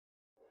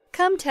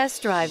Come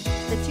test drive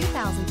the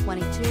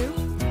 2022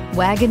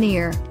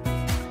 Wagoneer.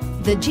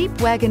 The Jeep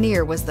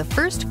Wagoneer was the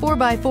first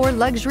 4x4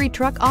 luxury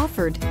truck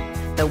offered.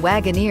 The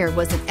Wagoneer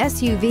was an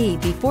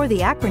SUV before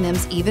the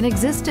acronyms even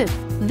existed.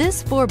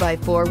 This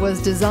 4x4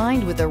 was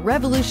designed with a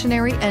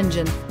revolutionary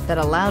engine that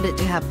allowed it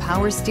to have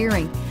power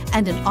steering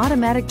and an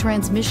automatic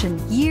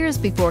transmission years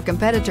before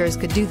competitors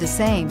could do the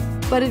same.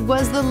 But it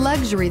was the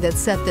luxury that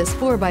set this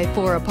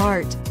 4x4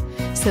 apart.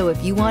 So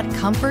if you want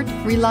comfort,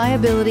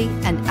 reliability,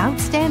 and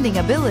outstanding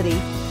ability,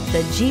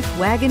 the Jeep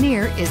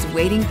Wagoneer is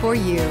waiting for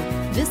you.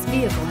 This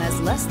vehicle has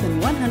less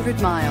than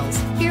 100 miles.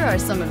 Here are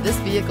some of this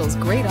vehicle's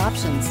great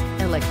options: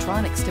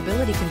 electronic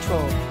stability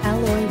control,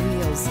 alloy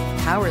wheels,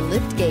 power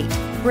liftgate,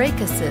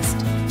 brake assist,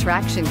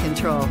 traction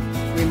control,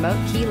 remote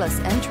keyless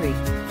entry,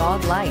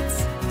 fog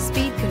lights,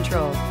 speed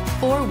control,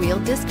 four-wheel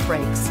disc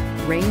brakes,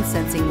 rain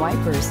sensing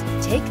wipers.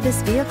 Take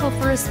this vehicle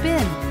for a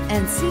spin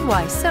and see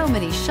why so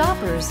many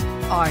shoppers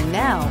are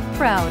now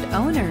proud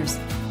owners.